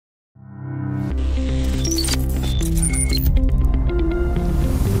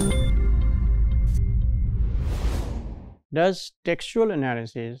does textual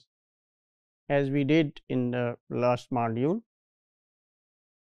analysis, as we did in the last module,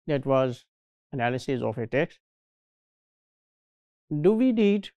 that was analysis of a text, do we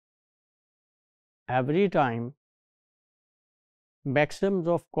need every time maxims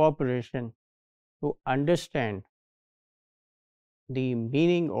of cooperation to understand the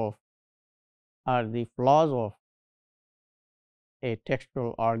meaning of or the flaws of a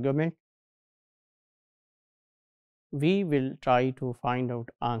textual argument? We will try to find out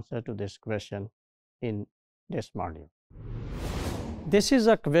answer to this question in this module. This is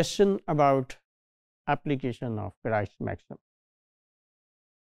a question about application of Christ's maxim.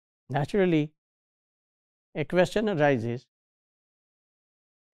 Naturally, a question arises: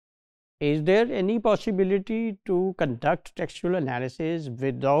 is there any possibility to conduct textual analysis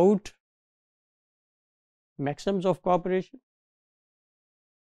without maxims of cooperation?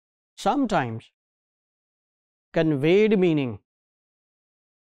 Sometimes conveyed meaning,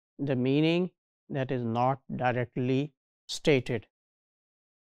 the meaning that is not directly stated,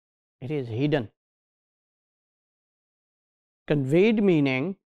 it is hidden. Conveyed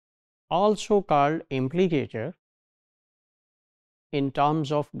meaning, also called implicator in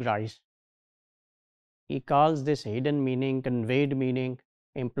terms of Grice. He calls this hidden meaning, conveyed meaning,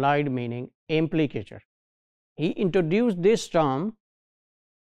 implied meaning, implicator. He introduced this term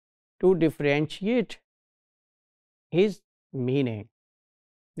to differentiate his meaning,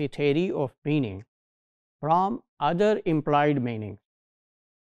 the theory of meaning, from other implied meanings,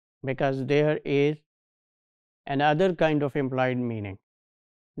 because there is another kind of implied meaning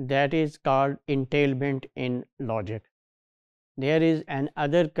that is called entailment in logic. There is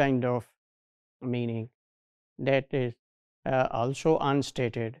another kind of meaning that is also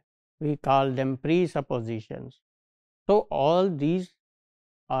unstated. We call them presuppositions. So all these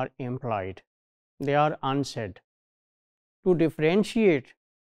are implied, they are unsaid. To differentiate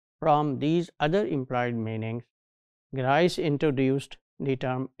from these other implied meanings, Grice introduced the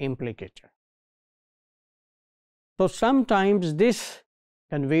term implicator. So sometimes this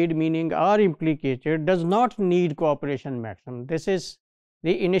conveyed meaning or implicator does not need cooperation maxim. This is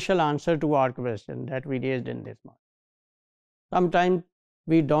the initial answer to our question that we raised in this module. Sometimes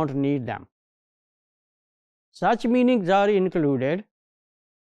we don't need them. Such meanings are included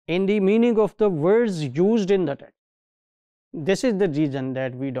in the meaning of the words used in the text. This is the reason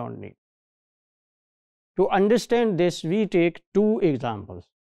that we don't need. To understand this, we take two examples.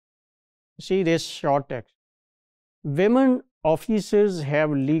 See this short text: women officers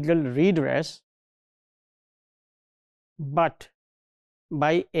have legal redress, but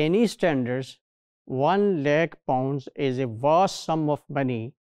by any standards, 1 lakh pounds is a vast sum of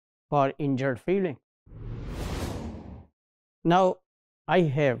money for injured feeling. Now, I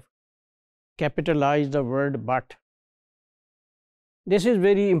have capitalized the word but. This is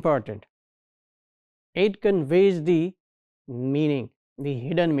very important. It conveys the meaning, the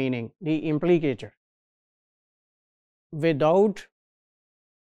hidden meaning, the implicator. Without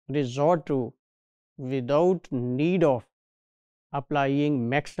resort to, without need of applying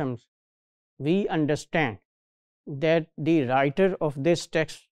maxims, we understand that the writer of this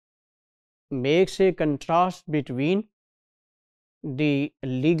text makes a contrast between the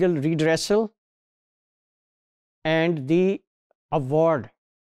legal redressal and the award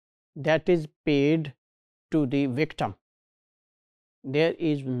that is paid to the victim. There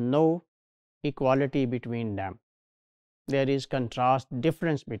is no equality between them. There is contrast,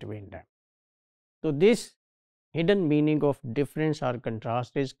 difference between them. So this hidden meaning of difference or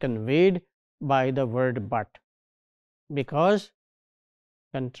contrast is conveyed by the word but, because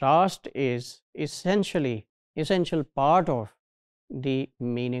contrast is essential part of the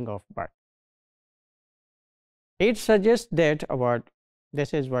meaning of but. It suggests that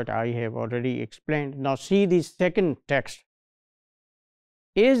this is what I have already explained. Now see the second text.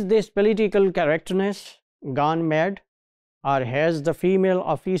 Is this political correctness gone mad, or has the female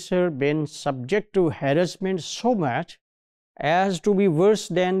officer been subject to harassment so much as to be worse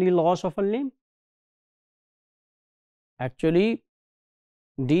than the loss of a limb? Actually,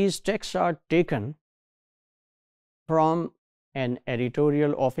 these texts are taken from an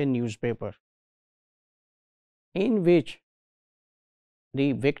editorial of a newspaper in which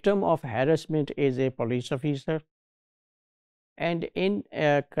the victim of harassment is a police officer, and in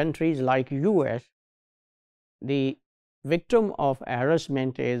countries like US, the victim of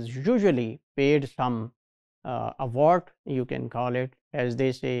harassment is usually paid some award, you can call it, as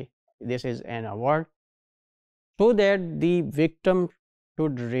they say, this is an award, so that the victim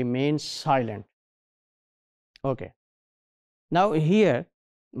should remain silent. Okay. Now here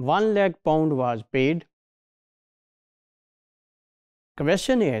 1 lakh pound was paid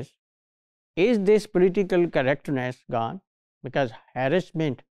question is this political correctness gone? Because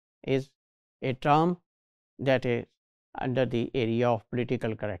harassment is a term that is under the area of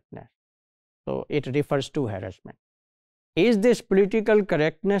political correctness. So it refers to harassment. Is this political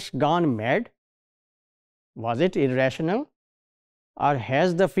correctness gone mad? Was it irrational? Or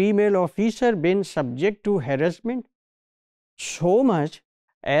has the female officer been subject to harassment so much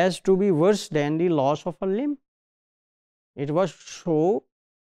as to be worse than the loss of a limb? It was so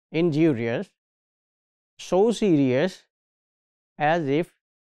injurious, so serious, as if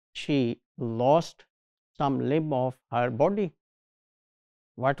she lost some limb of her body.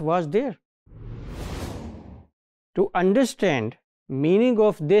 What was there? To understand meaning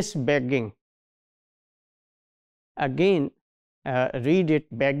of this begging, again read it,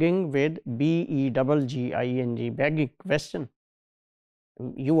 begging with begging, begging, question.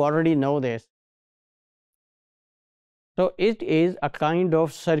 You already know this. So it is a kind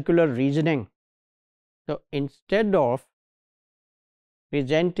of circular reasoning. So instead of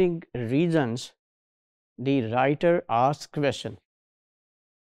presenting reasons, the writer asks questions.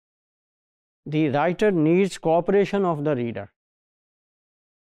 The writer needs cooperation of the reader.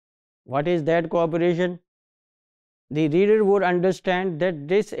 What is that cooperation? The reader would understand that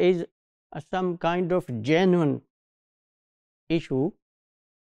this is some kind of genuine issue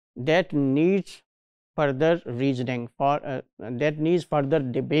that needs further reasoning, that needs further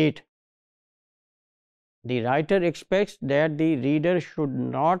debate. The writer expects that the reader should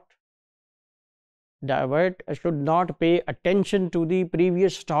not pay attention to the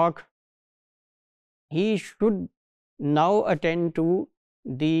previous talk. He should now attend to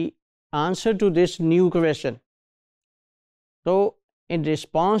the answer to this new question. So in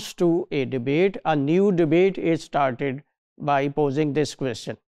response to a debate, a new debate is started by posing this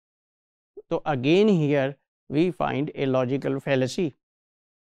question. So again here we find a logical fallacy.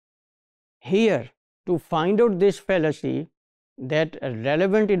 Here, to find out this fallacy, that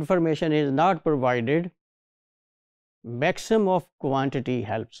relevant information is not provided, maximum of quantity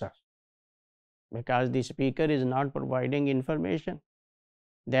helps us, because the speaker is not providing information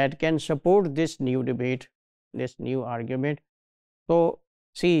that can support this new debate, this new argument. So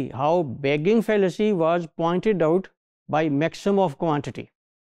see how begging fallacy was pointed out by maximum of quantity.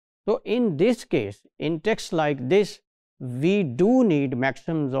 So in this case, in texts like this, we do need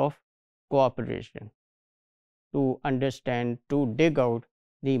maxims of cooperation to understand, to dig out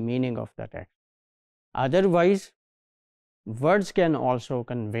the meaning of the text. Otherwise, words can also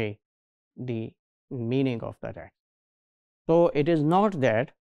convey the meaning of the text. So it is not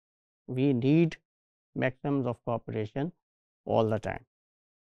that we need maxims of cooperation all the time.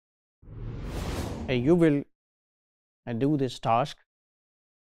 You will do this task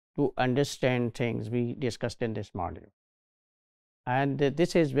to understand things we discussed in this module. And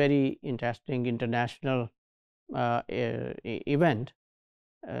this is very interesting international event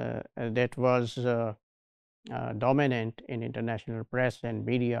that was dominant in international press and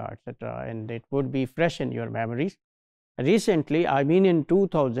media, etc., and it would be fresh in your memories. Recently, I mean in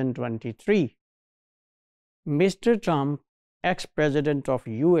 2023, Mr. Trump, ex-president of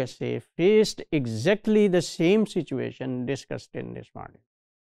USA, faced exactly the same situation discussed in this module.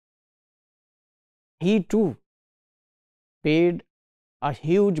 He too paid a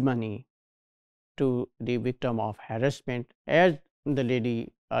huge money to the victim of harassment, as the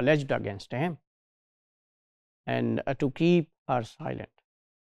lady alleged against him, and to keep her silent.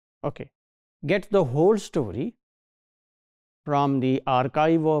 Okay, get the whole story from the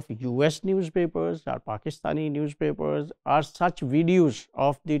archive of US newspapers or Pakistani newspapers, or such videos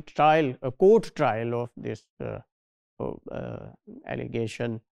of the trial, a court trial of this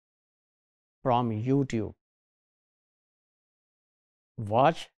allegation from YouTube.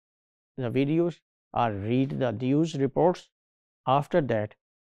 Watch the videos or read the news reports. After that,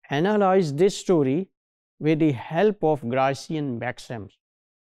 analyze this story with the help of Gaussian maxims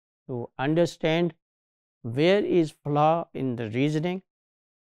to understand where is flaw in the reasoning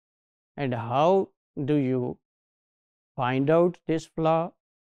and how do you find out this flaw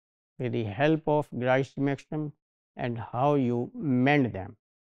with the help of Gaussian maxims and how you mend them.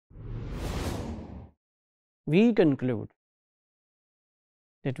 We conclude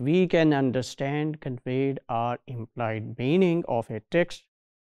that we can understand conveyed or implied meaning of a text,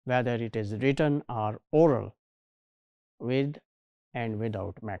 whether it is written or oral, with and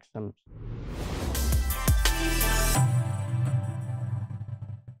without maxims.